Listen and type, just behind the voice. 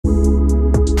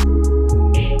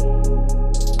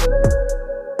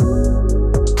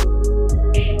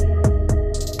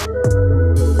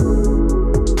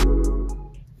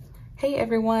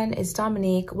everyone, it's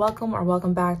Dominique.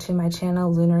 Welcome back to my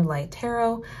channel, Lunar Light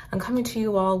Tarot. I'm coming to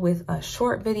you all with a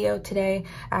short video today.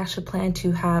 I actually plan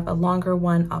to have a longer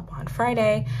one up on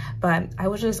Friday, but I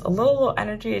was just a little low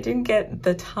energy. I didn't get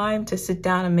the time to sit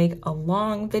down and make a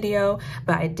long video,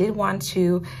 but I did want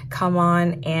to come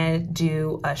on and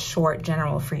do a short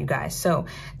general for you guys. So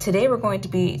today we're going to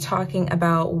be talking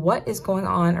about what is going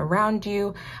on around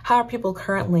you, how are people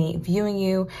currently viewing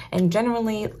you, and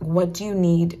generally, what do you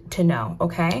need to know,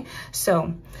 okay?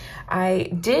 So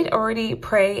I did already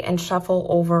pray and shuffle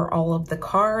over all of the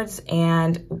cards,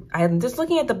 and I'm just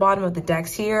looking at the bottom of the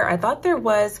decks here. I thought there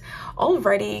was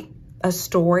already a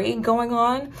story going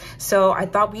on, so I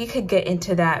thought we could get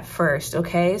into that first,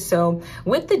 okay? So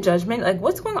with the Judgment, like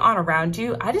what's going on around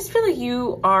you, I just feel like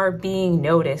you are being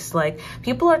noticed. Like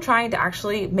people are trying to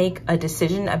actually make a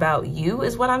decision about you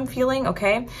is what I'm feeling,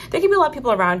 okay? There can be a lot of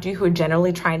people around you who are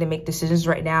generally trying to make decisions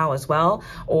right now as well,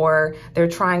 or they're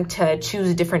trying to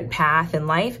choose a different path in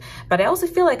life. But I also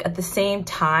feel like at the same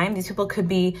time, these people could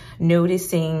be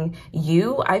noticing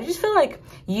you. I just feel like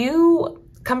you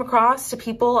come across to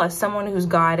people as someone who's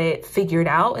got it figured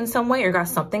out in some way or got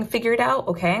something figured out,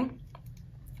 okay?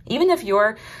 Even if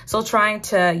you're still trying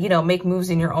to, you know, make moves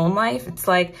in your own life, it's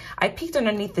like I peeked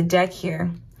underneath the deck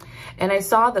here and I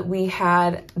saw that we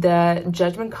had the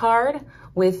Judgment card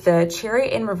with the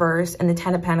Chariot in reverse and the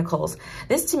Ten of Pentacles.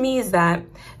 This to me is that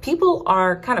people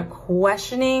are kind of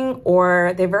questioning,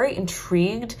 or they're very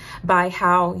intrigued by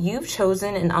how you've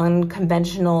chosen an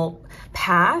unconventional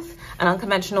path, an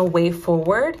unconventional way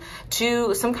forward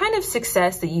to some kind of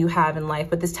success that you have in life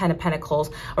with this Ten of Pentacles,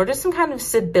 or just some kind of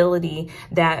stability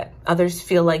that others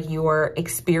feel like you're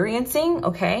experiencing,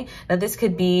 okay? Now this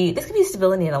could be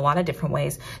stability in a lot of different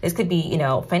ways. This could be, you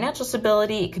know, financial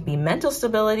stability, it could be mental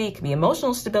stability, it could be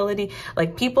emotional stability.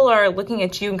 Like people are looking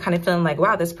at you and kind of feeling like,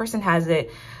 wow, this person has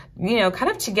it, you know,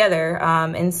 kind of together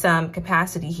in some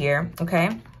capacity here,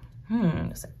 okay?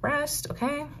 Just like rest,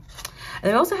 okay?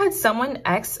 And I also had someone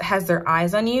X has their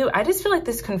eyes on you. I just feel like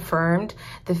this confirmed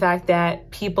the fact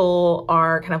that people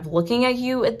are kind of looking at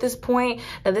you at this point.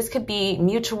 Now this could be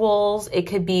mutuals. It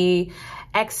could be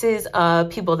exes of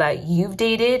people that you've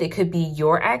dated. It could be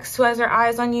your ex who has their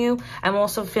eyes on you. I'm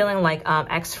also feeling like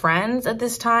ex-friends at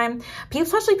this time. People,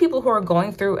 especially people who are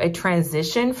going through a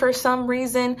transition for some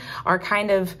reason, are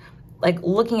kind of like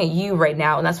looking at you right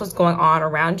now, and that's what's going on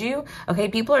around you, okay?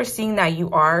 People are seeing that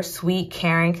you are sweet,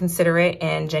 caring, considerate,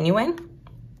 and genuine.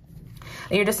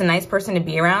 You're just a nice person to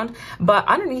be around. But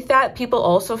underneath that, people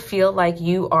also feel like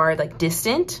you are like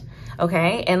distant,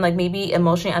 okay? And like maybe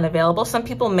emotionally unavailable. Some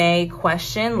people may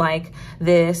question like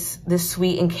this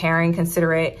sweet and caring,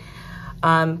 considerate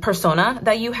persona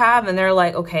that you have, and they're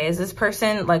like, okay, is this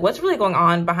person, like what's really going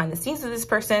on behind the scenes of this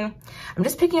person? I'm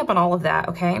just picking up on all of that,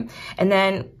 okay? And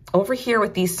then over here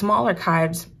with these smaller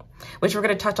cards, which we're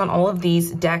going to touch on all of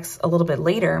these decks a little bit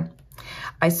later,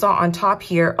 I saw on top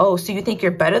here, oh, so you think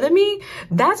you're better than me?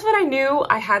 That's what I knew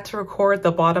I had to record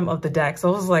the bottom of the deck. So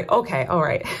I was like, okay, all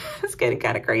right, it's getting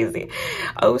kind of crazy.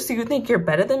 Oh, so you think you're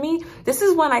better than me? This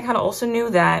is when I kind of also knew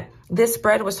that this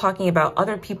spread was talking about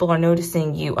other people are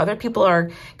noticing you. Other people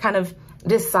are kind of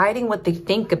deciding what they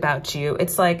think about you.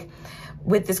 It's like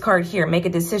with this card here, make a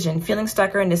decision. Feeling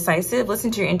stuck or indecisive,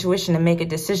 listen to your intuition and make a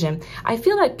decision. I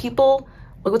feel like people,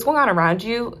 like what's going on around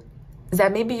you is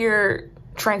that maybe you're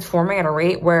transforming at a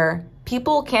rate where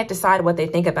people can't decide what they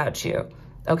think about you,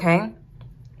 okay?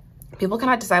 People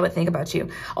cannot decide what to think about you.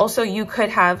 Also, you could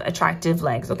have attractive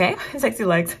legs, okay? Sexy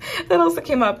legs. That also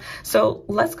came up. So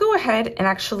let's go ahead and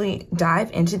actually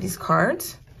dive into these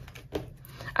cards.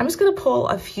 I'm just gonna pull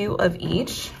a few of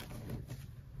each,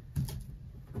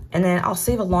 and then I'll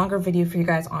save a longer video for you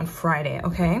guys on Friday,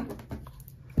 okay?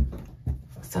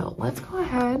 So let's go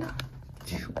ahead,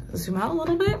 zoom out a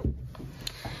little bit.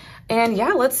 And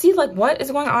yeah, let's see like what is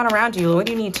going on around you. What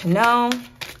do you need to know?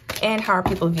 And how are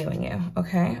people viewing you?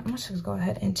 Okay, I'm just gonna go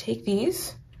ahead and take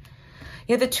these.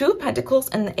 You have the Two of Pentacles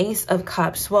and the Ace of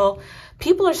Cups. Well,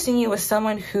 people are seeing you as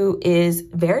someone who is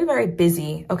very, very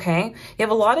busy, okay? You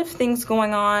have a lot of things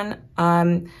going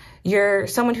on. You're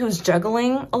someone who's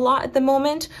juggling a lot at the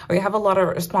moment, or you have a lot of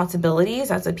responsibilities.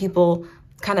 That's what people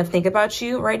kind of think about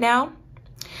you right now.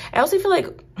 I also feel like,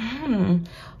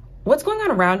 what's going on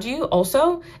around you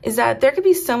also is that there could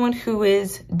be someone who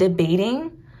is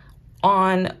debating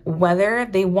on whether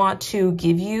they want to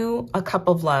give you a cup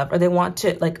of love, or they want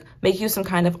to like make you some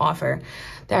kind of offer.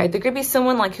 There could be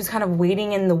someone like who's kind of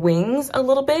waiting in the wings a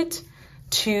little bit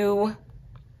to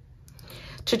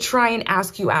try and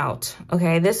ask you out,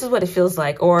 okay? This is what it feels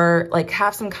like, or like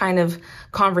have some kind of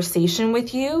conversation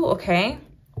with you, okay?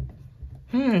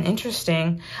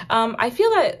 Interesting. I feel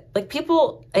that like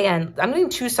people, again, I'm getting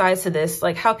two sides to this,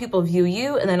 like how people view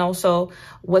you and then also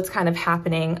what's kind of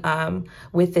happening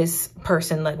with this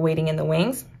person like waiting in the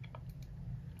wings.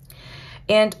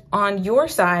 And on your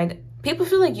side, people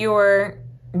feel like you're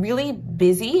really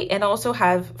busy and also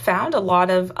have found a lot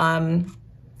of,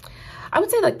 I would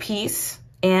say like peace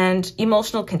and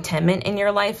emotional contentment in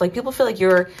your life. Like people feel like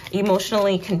you're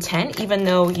emotionally content even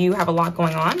though you have a lot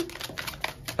going on.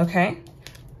 Okay.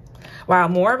 Wow,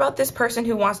 more about this person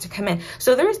who wants to come in.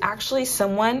 So there's actually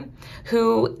someone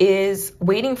who is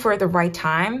waiting for the right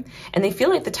time and they feel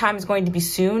like the time is going to be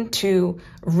soon to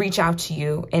reach out to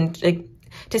you and like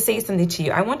to say something to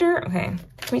you. I wonder, okay,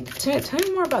 tell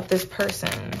me more about this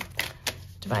person.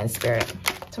 Divine Spirit,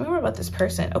 tell me more about this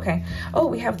person. Okay, oh,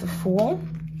 we have the Fool.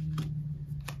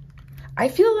 I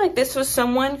feel like this was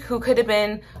someone who could have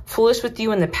been foolish with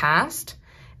you in the past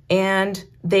and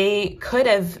they could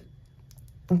have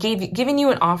given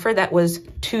you an offer that was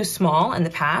too small in the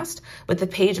past with the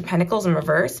Page of Pentacles in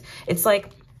reverse. It's like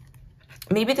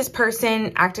maybe this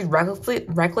person acted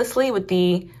recklessly with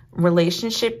the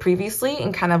relationship previously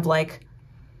and kind of like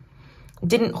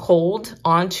didn't hold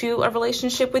onto a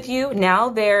relationship with you. Now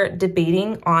they're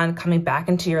debating on coming back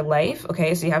into your life.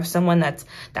 Okay, so you have someone that's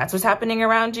what's happening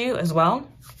around you as well.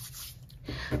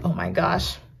 Oh my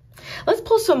gosh. Let's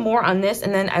pull some more on this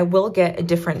and then I will get a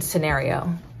different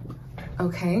scenario.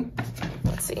 Okay,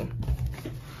 let's see.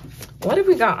 What have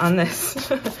we got on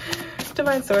this?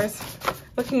 Divine Source,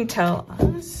 what can you tell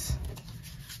us?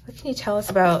 What can you tell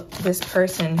us about this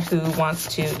person who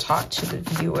wants to talk to the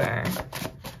viewer?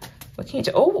 What can you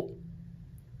tell? Oh,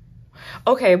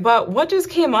 okay, but what just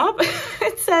came up?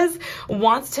 It says,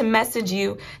 wants to message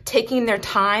you, taking their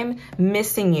time,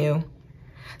 missing you.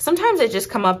 Sometimes they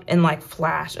just come up and like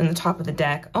flash in the top of the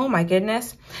deck. Oh my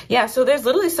goodness. Yeah, so there's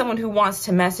literally someone who wants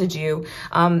to message you,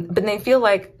 but they feel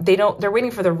like they're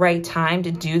waiting for the right time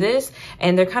to do this.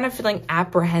 And they're kind of feeling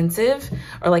apprehensive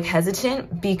or like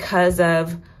hesitant because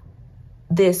of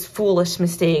this foolish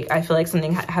mistake. I feel like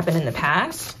something happened in the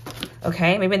past.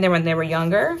 Okay, maybe when they were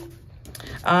younger.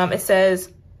 It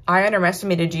says, I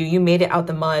underestimated you. You made it out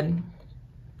the mud.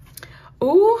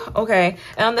 Ooh, okay.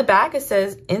 And on the back, it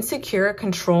says insecure,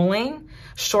 controlling,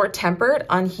 short-tempered,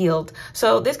 unhealed.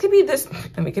 So this could be this,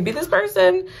 it could be this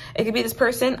person. It could be this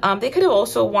person. They could have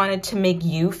also wanted to make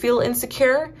you feel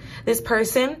insecure, this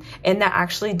person, and that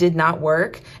actually did not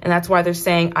work. And that's why they're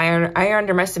saying, I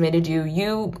underestimated you.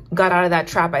 You got out of that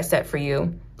trap I set for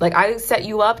you. Like I set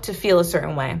you up to feel a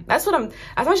certain way. That's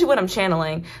actually what I'm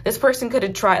channeling. This person could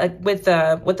have tried, like with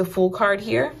the Fool card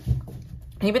here.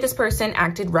 Maybe this person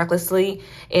acted recklessly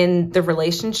in the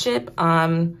relationship,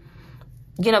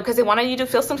 you know, because they wanted you to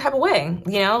feel some type of way,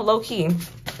 you know, low key.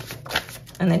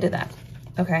 And they did that.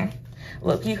 Okay.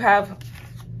 Look,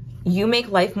 you make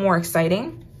life more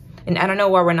exciting. And I don't know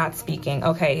why we're not speaking.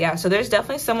 Okay. Yeah. So there's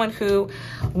definitely someone who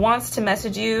wants to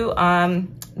message you.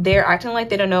 They're acting like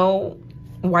they don't know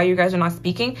why you guys are not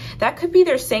speaking. That could be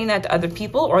they're saying that to other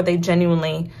people or they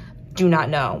genuinely do not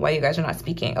know why you guys are not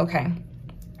speaking. Okay.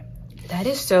 That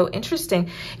is so interesting.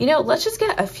 You know, let's just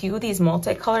get a few of these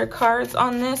multicolored cards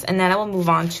on this and then I will move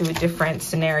on to a different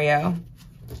scenario.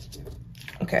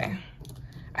 Okay.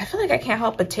 I feel like I can't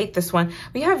help but take this one.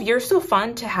 We have you're so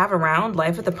fun to have around,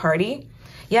 life at the party.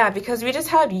 Yeah, because we just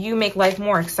had you make life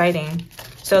more exciting.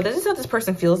 So this is how this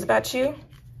person feels about you.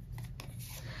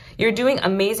 You're doing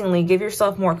amazingly. Give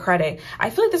yourself more credit. I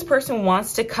feel like this person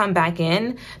wants to come back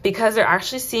in because they're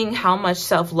actually seeing how much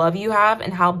self-love you have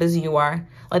and how busy you are.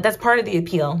 Like, that's part of the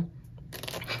appeal.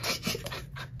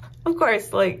 Of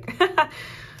course, like,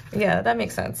 yeah, that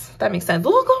makes sense. That makes sense.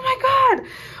 Look, oh my God.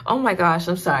 Oh my gosh,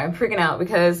 I'm sorry. I'm freaking out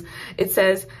because it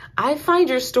says, I find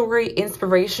your story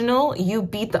inspirational. You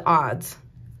beat the odds.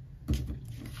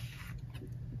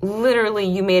 Literally,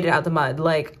 you made it out the mud.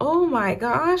 Like, oh my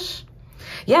gosh.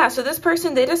 Yeah, so this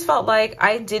person, they just felt like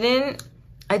I didn't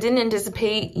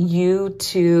anticipate you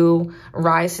to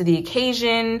rise to the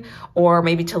occasion or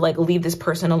maybe to like leave this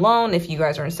person alone if you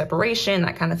guys are in separation,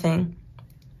 that kind of thing.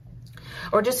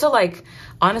 Or just to like,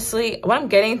 honestly, what I'm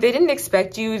getting, they didn't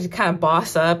expect you to kind of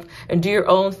boss up and do your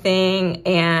own thing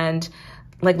and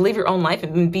like live your own life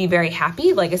and be very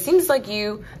happy. Like it seems like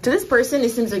to this person,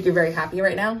 it seems like you're very happy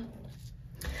right now.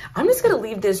 I'm just going to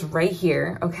leave this right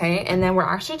here, okay? And then we're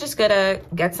actually just going to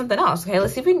get something else, okay?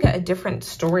 Let's see if we can get a different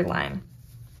storyline.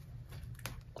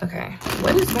 Okay,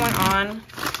 what is going on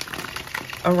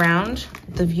around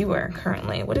the viewer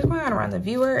currently? What is going on around the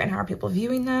viewer and how are people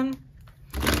viewing them?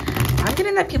 I'm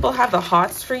getting that people have the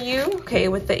hots for you, okay,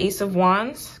 with the Ace of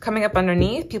Wands coming up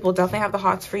underneath. People definitely have the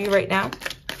hots for you right now.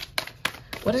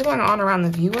 What is going on around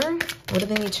the viewer? What do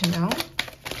they need to know?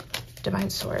 Divine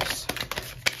Source.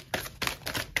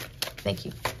 Thank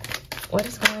you. What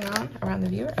is going on around the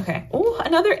viewer? Okay. Oh,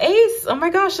 another ace. Oh my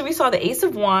gosh. So we saw the Ace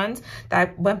of Wands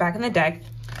that went back in the deck.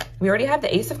 We already have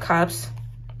the Ace of Cups.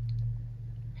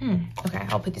 Okay,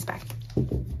 I'll put these back.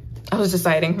 I was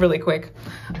deciding really quick.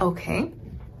 Okay.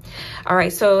 All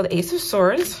right, so the Ace of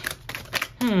Swords.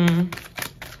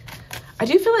 I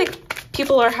do feel like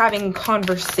people are having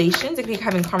conversations. They could be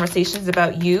having conversations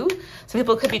about you. Some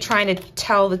people could be trying to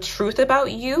tell the truth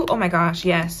about you. Oh my gosh,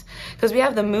 yes. Because we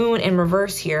have the Moon in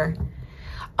reverse here.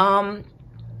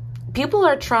 People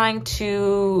are trying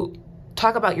to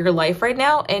talk about your life right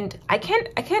now, and I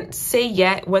can't say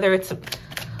yet whether it's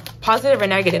positive or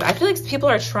negative. I feel like people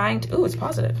are trying to, ooh, it's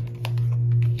positive.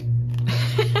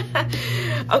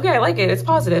 Okay, I like it. It's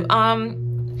positive.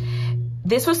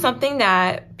 This was something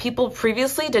that people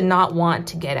previously did not want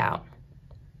to get out.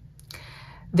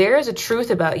 There is a truth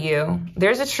about you.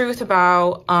 There's a truth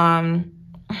about,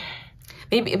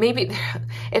 maybe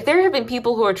if there have been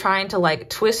people who are trying to like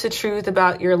twist the truth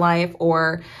about your life,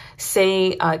 or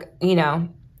say, you know,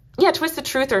 yeah, twist the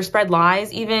truth or spread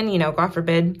lies even, you know, God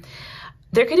forbid,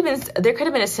 there could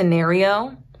have been a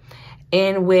scenario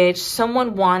in which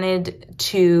someone wanted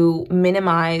to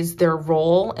minimize their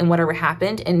role in whatever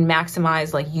happened and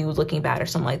maximize like you looking bad or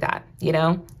something like that, you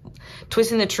know,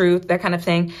 twisting the truth, that kind of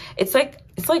thing. It's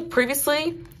like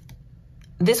previously,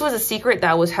 this was a secret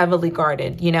that was heavily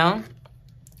guarded, you know,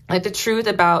 like the truth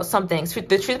about something,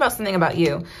 the truth about something about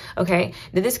you. Okay.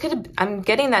 This could, I'm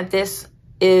getting that this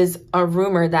is a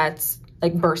rumor that's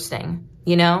like bursting,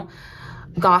 you know,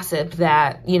 gossip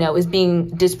that, you know, is being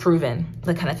disproven,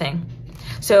 that kind of thing.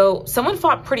 So someone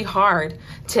fought pretty hard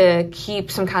to keep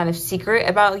some kind of secret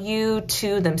about you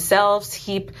to themselves,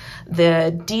 keep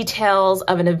the details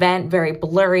of an event very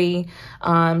blurry,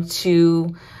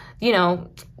 to, you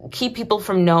know, keep people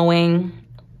from knowing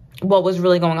what was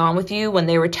really going on with you when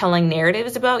they were telling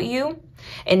narratives about you.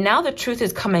 And now the truth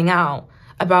is coming out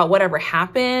about whatever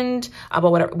happened,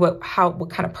 about what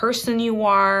kind of person you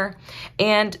are.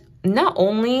 And not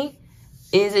only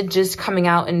is it just coming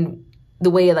out in the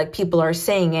way like people are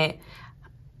saying it,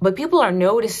 but people are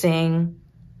noticing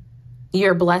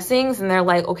your blessings, and they're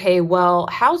like, okay, well,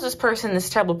 how's this person this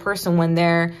type of person when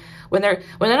they're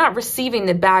not receiving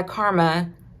the bad karma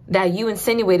that you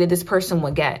insinuated this person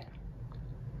would get?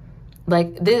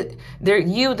 Like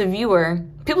you, the viewer,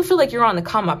 people feel like you're on the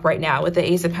come up right now with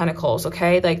the Ace of Pentacles.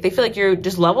 Okay, like they feel like you're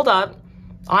just leveled up,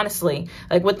 honestly,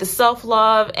 like with the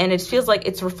self-love, and it feels like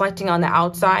it's reflecting on the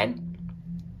outside.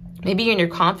 Maybe in your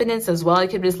confidence as well. You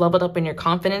could be just leveled up in your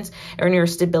confidence or in your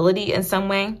stability in some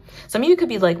way. Some of you could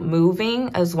be like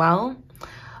moving as well.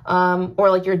 Or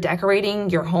like you're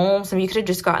decorating your home. Some of you could have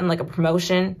just gotten like a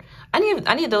promotion.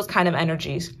 Any of those kind of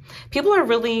energies. People are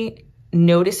really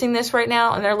noticing this right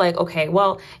now, and they're like, okay,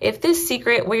 well, if this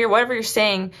secret, whatever you're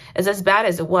saying is as bad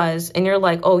as it was, and you're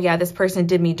like, oh yeah, this person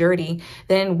did me dirty,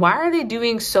 then why are they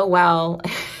doing so well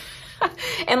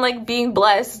and like being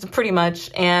blessed pretty much,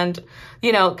 and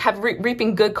you know,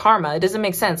 reaping good karma? It doesn't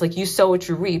make sense. Like, you sow what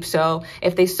you reap. So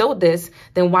if they sowed this,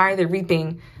 then why are they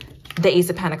reaping the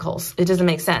Ace of Pentacles? It doesn't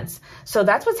make sense. So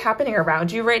that's what's happening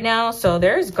around you right now. So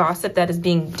there's gossip that is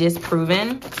being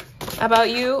disproven about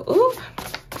you. Ooh.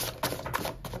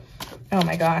 Oh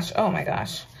my gosh. Oh my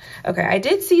gosh. Okay, I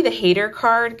did see the hater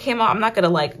card came out. I'm not gonna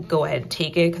like go ahead and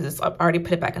take it because I've already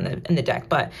put it back in the deck.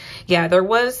 But yeah, there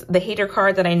was the hater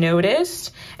card that I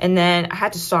noticed, and then I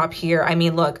had to stop here. I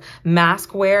mean, look,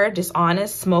 mask wear,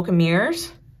 dishonest, smoke and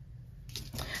mirrors.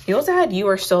 You also had You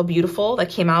Are So Beautiful that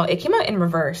came out. It came out in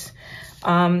reverse.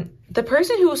 The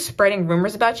person who was spreading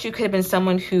rumors about you could have been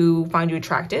someone who found you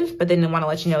attractive, but they didn't want to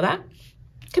let you know that.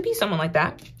 Could be someone like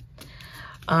that.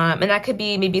 And that could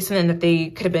be maybe something that they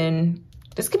could have been.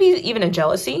 This could be even a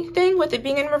jealousy thing with it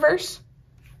being in reverse.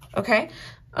 Okay.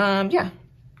 Yeah.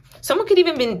 Someone could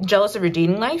even been jealous of your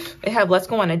dating life. They have let's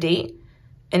go on a date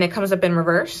and it comes up in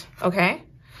reverse. Okay.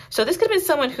 So this could have been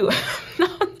someone who,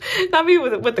 not me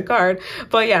with the card,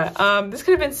 but yeah, this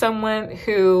could have been someone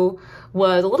who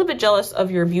was a little bit jealous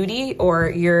of your beauty or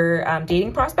your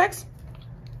dating prospects.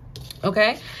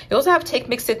 Okay. You also have take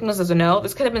mixed signals as a no.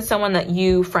 This could have been someone that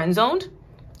you friend zoned.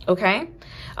 Okay.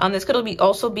 This could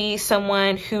also be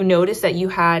someone who noticed that you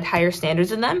had higher standards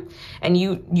than them, and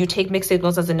you take mixed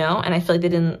signals as a no, and I feel like they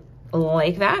didn't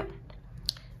like that.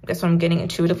 That's what I'm getting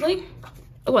intuitively.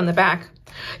 Oh, on the back.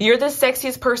 You're the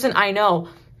sexiest person I know.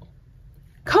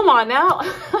 Come on now.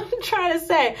 I'm trying to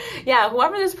say, yeah,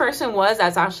 whoever this person was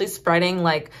that's actually spreading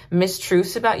like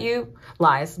mistruths about you,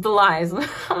 lies, the lies.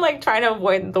 I'm like trying to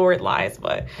avoid the word lies,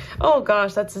 but oh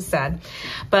gosh, that's so sad.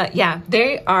 But yeah,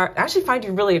 they are actually find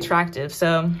you really attractive.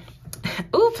 So,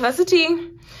 oops, that's a tea.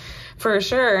 For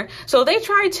sure. So they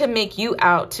tried to make you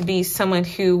out to be someone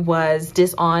who was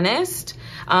dishonest,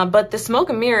 but the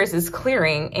smoke and mirrors is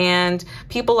clearing, and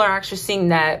people are actually seeing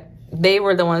that they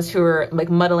were the ones who were like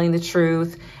muddling the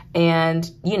truth and,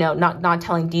 you know, not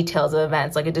telling details of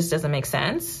events. Like, it just doesn't make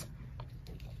sense.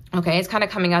 Okay, it's kind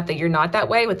of coming out that you're not that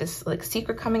way with this like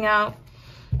secret coming out.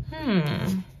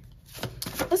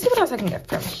 Let's see what else I can get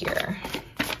from here.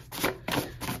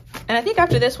 And I think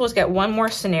after this, we'll just get one more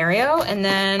scenario, and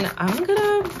then I'm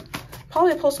gonna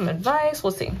probably pull some advice.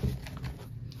 We'll see.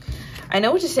 I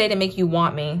know what to say to make you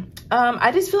want me.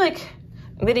 I just feel like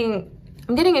I'm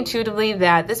getting intuitively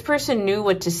that this person knew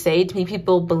what to say to make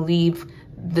people believe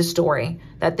the story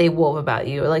that they wove about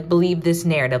you, or like believe this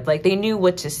narrative. Like, they knew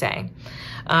what to say.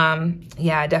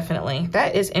 Yeah, definitely.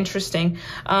 That is interesting.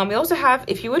 We also have,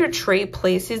 if you were to trade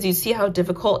places, you see how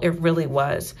difficult it really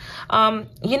was.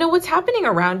 You know, what's happening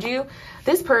around you,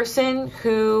 this person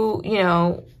who, you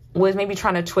know, was maybe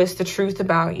trying to twist the truth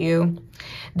about you,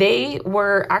 they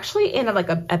were actually in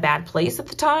a bad place at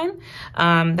the time.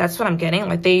 That's what I'm getting.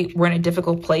 Like, they were in a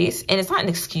difficult place, and it's not an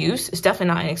excuse. It's definitely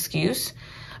not an excuse.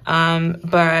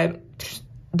 But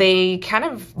they kind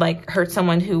of like hurt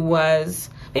someone who was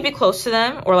maybe close to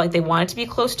them, or like they wanted to be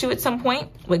close to at some point,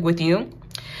 like with you.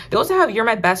 They also have "you're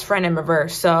my best friend" in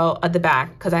reverse, so at the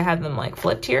back, because I have them like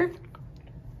flipped here.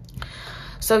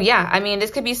 So yeah, I mean,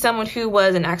 this could be someone who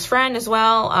was an ex-friend as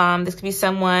well. This could be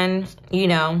someone, you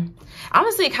know,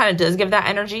 honestly, it kind of does give that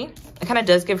energy. It kind of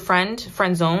does give friend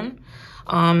zone,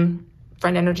 friend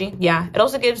energy. Yeah, it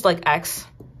also gives like ex.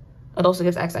 It also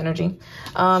gives ex energy.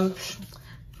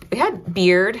 We had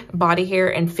beard, body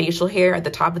hair, and facial hair at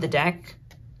the top of the deck.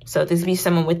 So this would be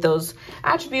someone with those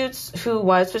attributes who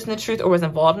was twisting the truth or was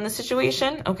involved in the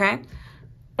situation, okay?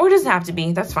 Or it doesn't have to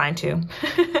be, that's fine too.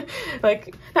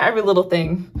 Like, not every little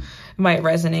thing might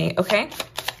resonate, okay?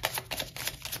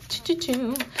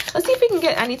 Let's see if we can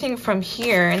get anything from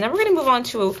here. And then we're gonna move on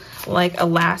to like a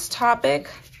last topic.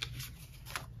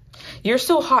 You're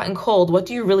so hot and cold, what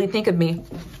do you really think of me?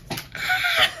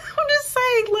 I'm just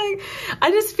saying, like,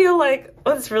 I just feel like,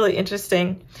 oh, it's really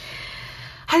interesting.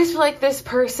 I just feel like this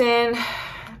person,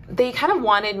 they kind of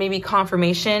wanted maybe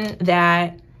confirmation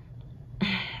that,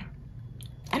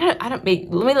 let me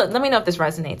know if this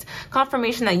resonates.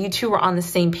 Confirmation that you two were on the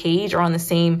same page or on the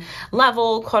same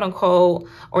level, quote unquote,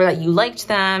 or that you liked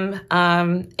them.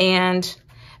 And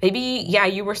maybe, yeah,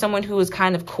 you were someone who was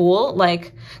kind of cool.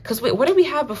 Like, cause wait, what did we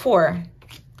have before?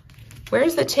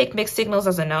 Where's the take mixed signals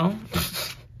as a no?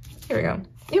 Here we go.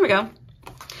 Here we go.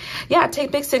 Yeah,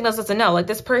 take mixed signals as a no. Like,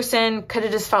 this person could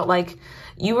have just felt like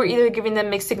you were either giving them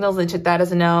mixed signals and took that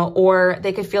as a no, or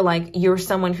they could feel like you're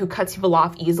someone who cuts people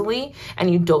off easily and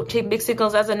you don't take mixed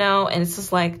signals as a no. And it's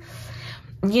just like,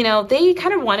 you know, they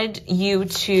kind of wanted you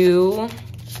to,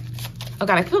 oh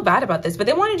God, I feel bad about this, but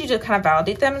they wanted you to kind of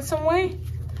validate them in some way.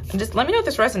 And just let me know if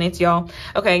this resonates, y'all.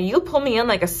 Okay, you pull me in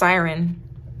like a siren.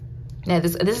 Yeah,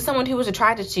 this is someone who was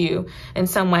attracted to you in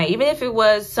some way, even if it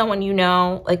was someone you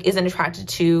know, like, isn't attracted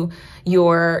to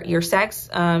your sex.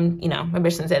 You know, maybe I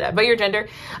shouldn't say that, but your gender.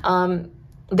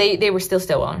 They were still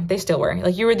were. They still were.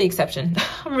 Like, you were the exception.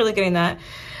 I'm really getting that,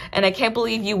 and I can't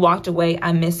believe you walked away.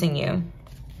 I'm missing you.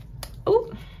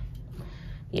 Ooh,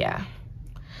 yeah,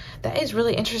 that is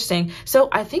really interesting. So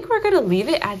I think we're gonna leave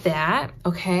it at that,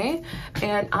 okay?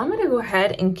 And I'm gonna go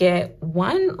ahead and get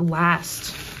one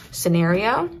last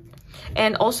scenario.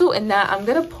 And also in that, I'm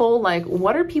gonna pull like,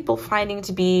 what are people finding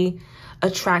to be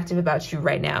attractive about you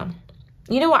right now?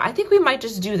 You know what? I think we might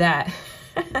just do that.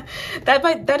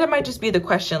 that might just be the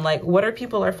question. Like, what are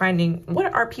people finding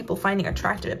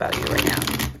attractive about you right now?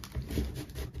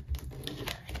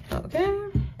 Okay.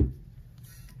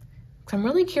 So I'm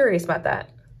really curious about that.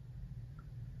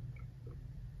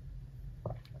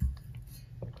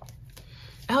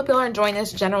 I hope y'all are enjoying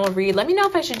this general read. Let me know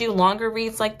if I should do longer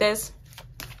reads like this.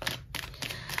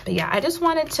 But yeah, I just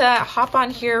wanted to hop on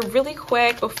here really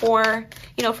quick before,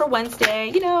 you know, for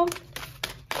Wednesday, you know.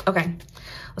 Okay,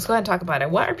 let's go ahead and talk about it.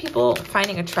 What are people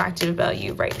finding attractive about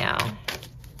you right now?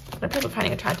 What are people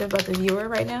finding attractive about the viewer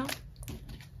right now?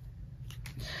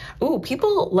 Ooh,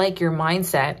 people like your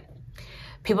mindset.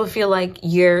 People feel like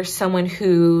you're someone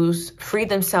who's freed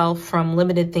themselves from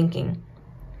limited thinking.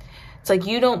 It's like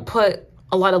you don't put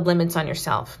a lot of limits on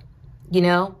yourself. You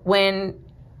know, when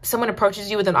someone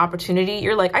approaches you with an opportunity,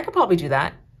 you're like, I could probably do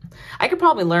that. I could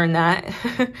probably learn that.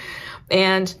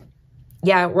 And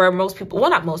yeah, where most people, well,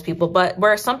 not most people, but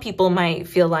where some people might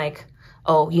feel like,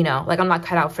 oh, you know, like, I'm not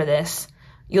cut out for this.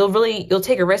 you'll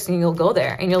take a risk and you'll go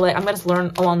there, and you're like, I'm gonna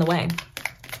learn along the way.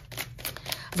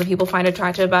 So people find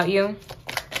attractive about you.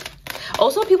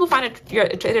 Also, people find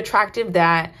it attractive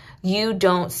that you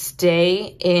don't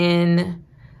stay in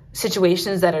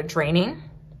situations that are draining.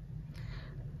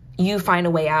 You find a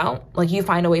way out, like you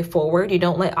find a way forward. You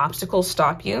don't let obstacles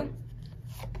stop you.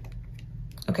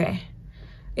 Okay.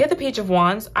 You have the Page of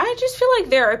Wands. I just feel like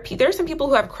there are some people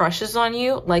who have crushes on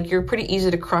you. Like you're pretty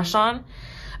easy to crush on.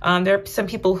 There are some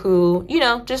people who, you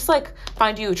know, just like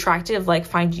find you attractive, like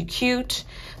find you cute,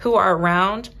 who are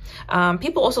around.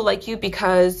 People also like you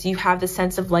because you have this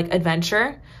sense of like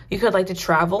adventure. You could like to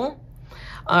travel,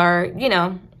 or, you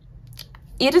know,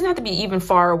 it doesn't have to be even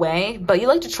far away, but you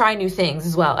like to try new things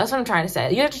as well. That's what I'm trying to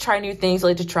say. You like to try new things, you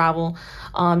like to travel.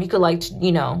 You could like to,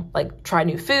 you know, like try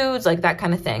new foods, like that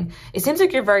kind of thing. It seems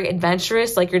like you're very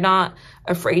adventurous, like you're not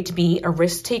afraid to be a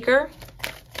risk taker.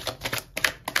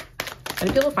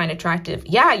 And people find attractive.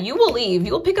 Yeah, you will leave.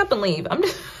 You will pick up and leave. I'm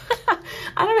just,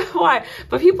 I don't know why,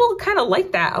 but people kind of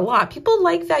like that a lot. People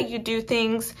like that you do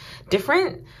things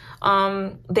different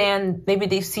than maybe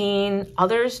they've seen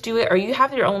others do it, or you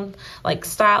have your own like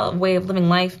style of way of living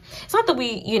life. It's not that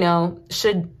we, you know,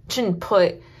 shouldn't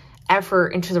put effort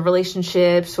into the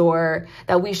relationships, or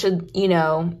that we should, you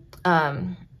know,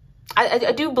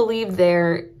 I do believe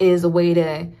there is a way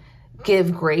to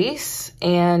give grace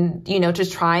and, you know,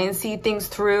 just try and see things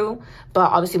through.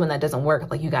 But obviously when that doesn't work,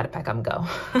 like you got to pack up and go.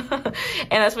 And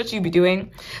that's what you'd be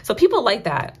doing. So people like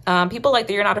that. People like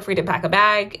that you're not afraid to pack a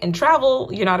bag and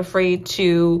travel. You're not afraid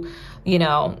to, you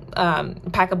know,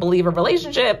 pack up and leave a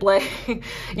relationship. Like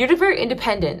you're just very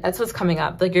independent. That's what's coming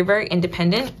up. Like you're very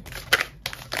independent.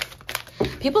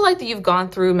 People like that you've gone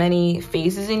through many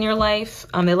phases in your life.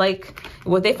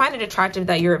 They find it attractive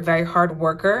that you're a very hard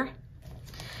worker.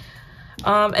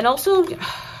 And also,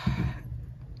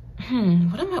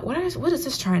 what is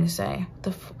this trying to say?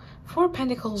 The Four of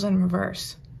Pentacles in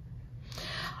reverse.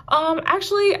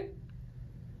 Actually,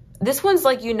 this one's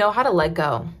like, you know how to let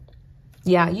go.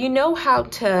 Yeah, you know how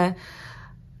to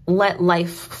let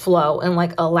life flow and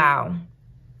like allow.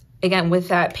 Again, with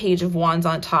that Page of Wands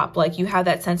on top, like you have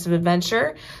that sense of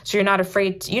adventure. So you're not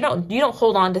afraid you don't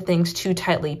hold on to things too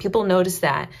tightly. People notice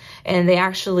that and they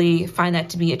actually find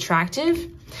that to be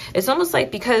attractive. It's almost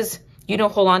like because you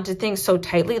don't hold on to things so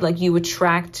tightly, like you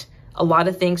attract a lot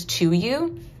of things to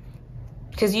you.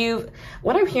 Because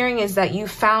what I'm hearing is that you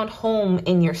found home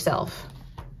in yourself.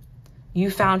 You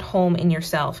found home in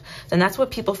yourself. And that's what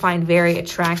people find very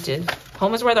attractive.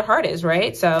 Home is where their heart is,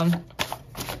 right? So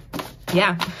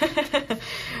yeah.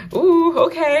 Ooh,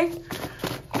 okay.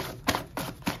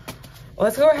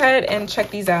 Let's go ahead and check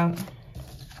these out.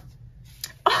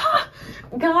 Ah,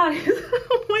 God,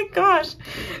 oh my gosh.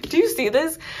 Do you see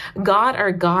this? God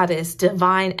or goddess,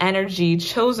 divine energy,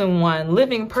 chosen one,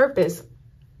 living purpose.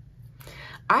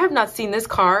 I have not seen this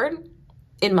card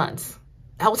in months.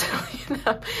 I'll tell you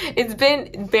that. It's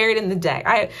been buried in the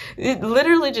deck. It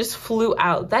literally just flew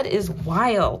out. That is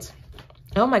wild.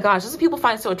 Oh my gosh, this is what people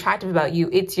find so attractive about you.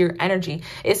 It's your energy.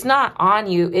 It's not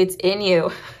on you, it's in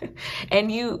you.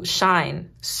 And you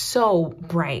shine so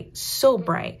bright, so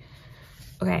bright.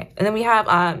 Okay, and then we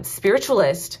have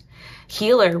spiritualist,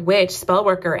 healer, witch, spell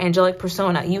worker, angelic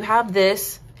persona. You have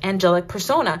this angelic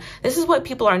persona. This is what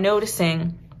people are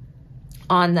noticing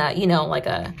on the, you know, like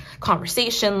a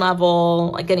conversation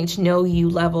level, like getting to know you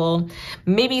level.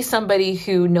 Maybe somebody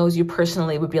who knows you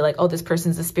personally would be like, oh, this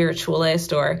person's a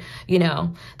spiritualist, or, you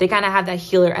know, they kind of have that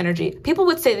healer energy. People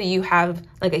would say that you have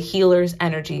like a healer's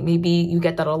energy. Maybe you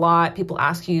get that a lot. People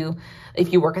ask you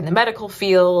if you work in the medical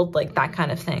field, like that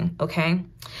kind of thing. Okay.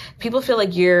 People feel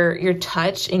like your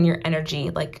touch and your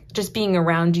energy, like just being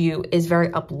around you, is very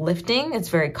uplifting. It's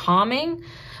very calming.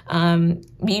 You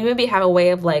maybe have a way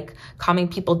of like calming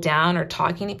people down or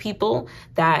talking to people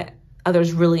that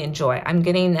others really enjoy. I'm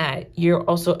getting that you're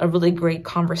also a really great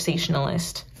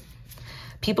conversationalist.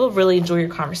 People really enjoy your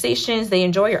conversations. They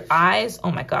enjoy your eyes.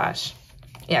 Oh my gosh.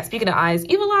 Yeah, speaking of eyes,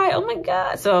 evil eye. Oh my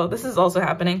God. So this is also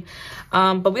happening.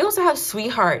 But we also have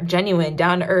sweetheart, genuine,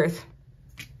 down to earth.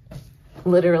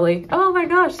 Literally. Oh my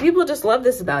gosh. People just love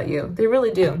this about you. They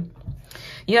really do.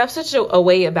 You have such a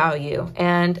way about you.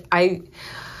 And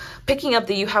picking up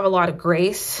that you have a lot of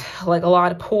grace, like a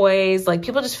lot of poise, like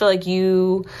people just feel like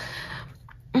you,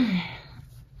 I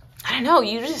don't know,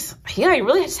 you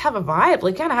really just have a vibe,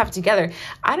 like kind of have it together.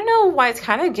 I don't know why it's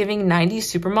kind of giving 90s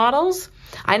supermodels.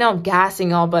 I know I'm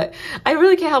gassing y'all, but I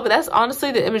really can't help it. That's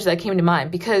honestly the image that came to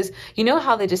mind, because you know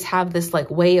how they just have this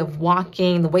like way of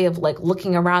walking, the way of like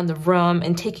looking around the room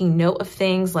and taking note of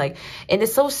things, like, and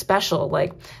it's so special.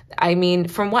 Like, I mean,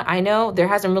 from what I know, there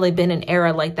hasn't really been an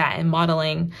era like that in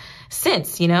modeling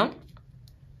since, you know?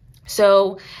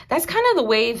 So that's kind of the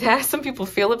way that some people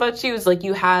feel about you, is like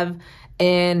you have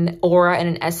an aura and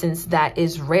an essence that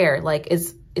is rare. Like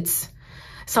it's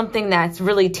something that's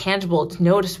really tangible, it's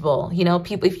noticeable. You know,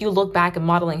 people, if you look back at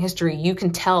modeling history, you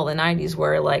can tell the 90s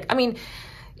were like, I mean,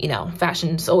 you know,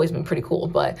 fashion's always been pretty cool,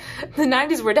 but the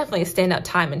 90s were definitely a standout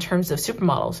time in terms of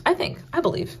supermodels, I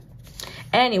believe.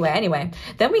 Anyway,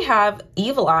 then we have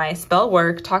Evil Eye, spell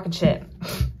work, talking shit.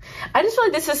 I just feel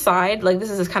like this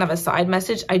is kind of a side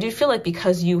message. I do feel like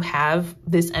because you have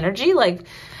this energy, like,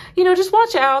 you know, just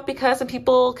watch out, because some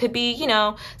people could be, you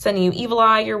know, sending you evil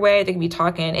eye your way. They could be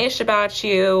talking ish about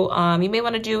you. You may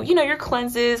want to do, you know, your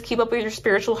cleanses, keep up with your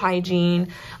spiritual hygiene.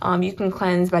 You can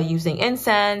cleanse by using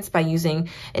incense, by using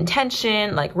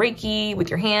intention, like Reiki with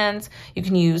your hands. You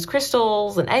can use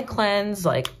crystals and egg cleanse,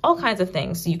 like all kinds of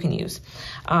things you can use.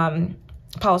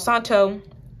 Palo Santo.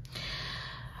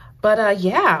 But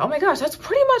yeah, oh my gosh, that's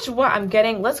pretty much what I'm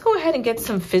getting. Let's go ahead and get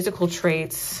some physical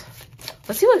traits.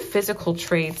 Let's see what physical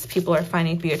traits people are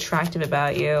finding to be attractive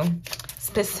about you.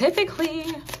 Specifically,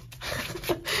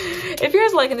 if you're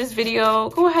guys liking this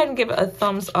video, go ahead and give it a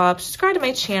thumbs up. Subscribe to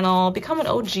my channel. Become an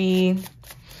OG.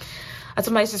 That's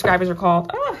what my subscribers are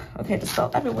called. Ah, okay, just fell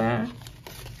everywhere.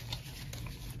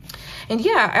 And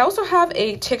yeah, I also have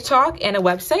a TikTok and a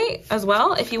website as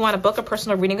well. If you want to book a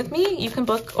personal reading with me, you can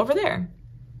book over there.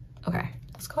 Okay,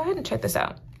 let's go ahead and check this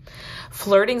out.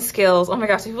 Flirting skills. Oh my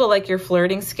gosh, people like your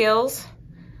flirting skills.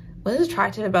 What is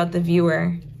attractive about the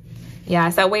viewer? Yeah,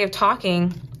 it's that way of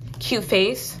talking. Cute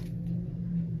face.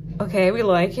 Okay, we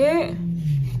like it.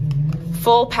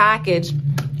 Full package.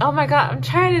 Oh my God, I'm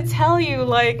trying to tell you,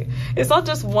 like, it's not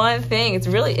just one thing. It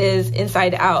really is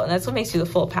inside out. And that's what makes you the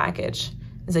full package.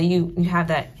 Is that you have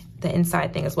the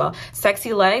inside thing as well.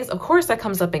 Sexy legs. Of course that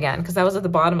comes up again, because that was at the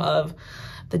bottom of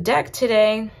the deck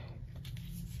today.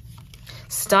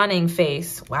 Stunning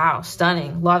face. Wow,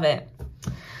 stunning. Love it.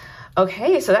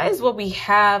 Okay, so that is what we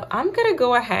have. I'm going to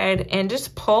go ahead and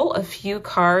just pull a few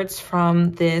cards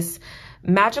from this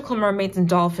Magical Mermaids and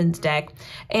Dolphins deck.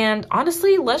 And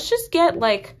honestly, let's just get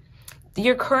like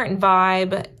your current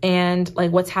vibe and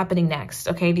like what's happening next.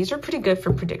 Okay, these are pretty good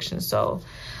for predictions. So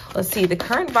let's see the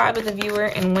current vibe of the viewer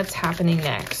and what's happening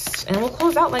next. And we'll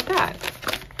close out like that.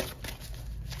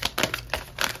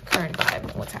 Current vibe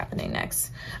and what's happening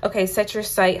next. Okay, set your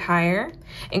sight higher.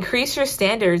 Increase your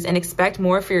standards and expect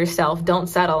more for yourself. Don't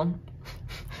settle.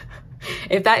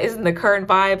 If that isn't the current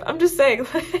vibe, I'm just saying,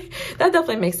 that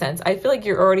definitely makes sense. I feel like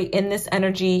you're already in this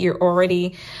energy. You're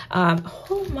already,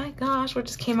 oh my gosh, what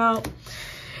just came out?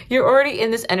 You're already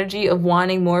in this energy of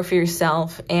wanting more for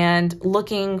yourself and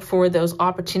looking for those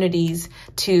opportunities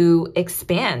to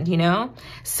expand, you know?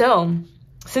 So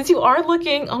since you are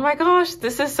looking, oh my gosh,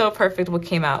 this is so perfect what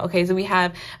came out. Okay, so we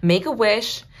have make a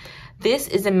wish. This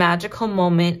is a magical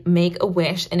moment. Make a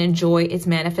wish and enjoy its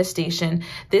manifestation.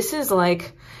 This is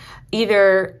like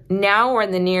either now or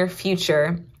in the near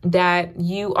future that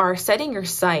you are setting your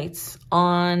sights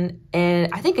on,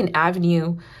 and I think an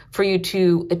avenue for you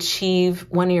to achieve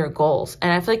one of your goals.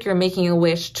 And I feel like you're making a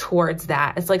wish towards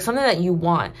that. It's like something that you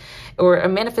want or a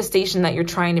manifestation that you're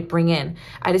trying to bring in.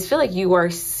 I just feel like you are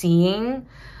seeing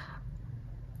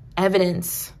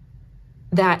evidence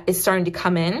that is starting to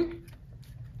come in.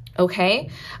 Okay.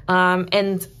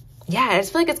 And yeah, I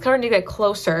just feel like it's starting to get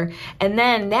closer. And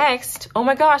then next, oh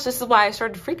my gosh, this is why I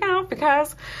started to freak out,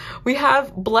 because we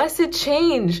have blessed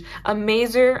change. A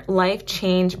major life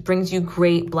change brings you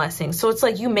great blessings. So it's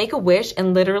like you make a wish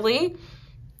and literally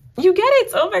you get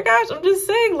it. Oh my gosh, I'm just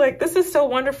saying, like, this is so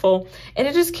wonderful. And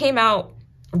it just came out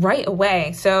right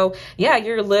away. So yeah,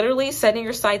 you're literally setting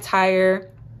your sights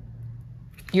higher.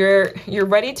 You're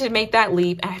ready to make that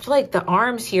leap. And I feel like the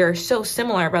arms here are so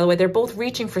similar, by the way. They're both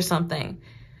reaching for something.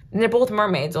 And they're both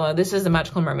mermaids. Well, this is a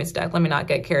Magical Mermaids deck. Let me not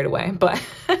get carried away. But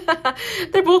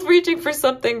they're both reaching for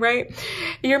something, right?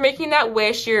 You're making that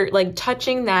wish. You're like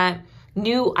touching that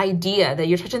new idea, that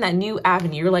you're touching that new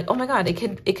avenue. You're like, oh my God,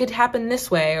 it could happen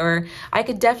this way, or I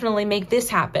could definitely make this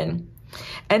happen.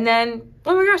 And then,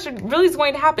 oh my gosh, it really is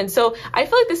going to happen. So I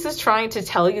feel like this is trying to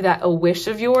tell you that a wish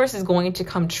of yours is going to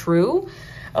come true.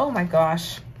 Oh my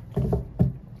gosh.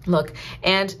 Look,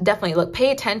 and definitely look,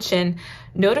 pay attention.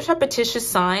 Notice repetitious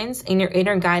signs in your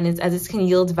inner guidance, as this can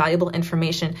yield valuable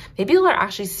information. Maybe you are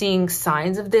actually seeing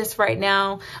signs of this right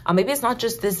now. Maybe it's not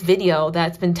just this video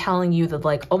that's been telling you that,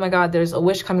 like, oh my God, there's a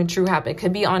wish coming true happen. It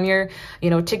could be on your, you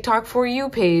know, TikTok For You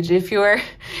page. If you're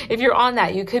on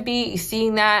that, you could be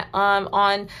seeing that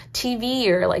on TV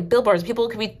or like billboards. People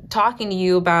could be talking to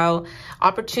you about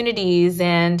opportunities,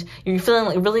 and you're feeling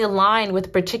like really aligned with a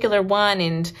particular one,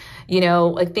 and you know,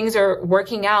 like things are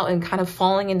working out and kind of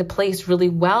falling into place really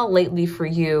well lately for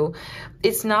you,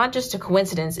 it's not just a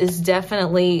coincidence. It's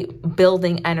definitely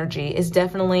building energy. It's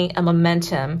definitely a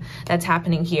momentum that's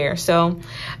happening here. So,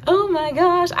 oh my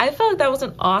gosh, I felt like that was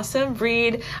an awesome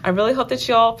read. I really hope that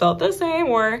y'all felt the same,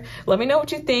 or let me know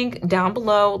what you think down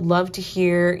below. Love to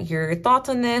hear your thoughts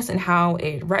on this and how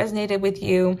it resonated with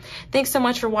you. Thanks so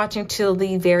much for watching till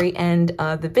the very end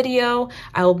of the video.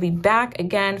 I will be back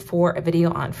again for a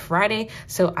video on Friday.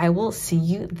 So I will see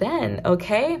you then,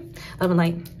 okay? Love and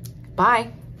light.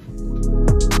 Bye.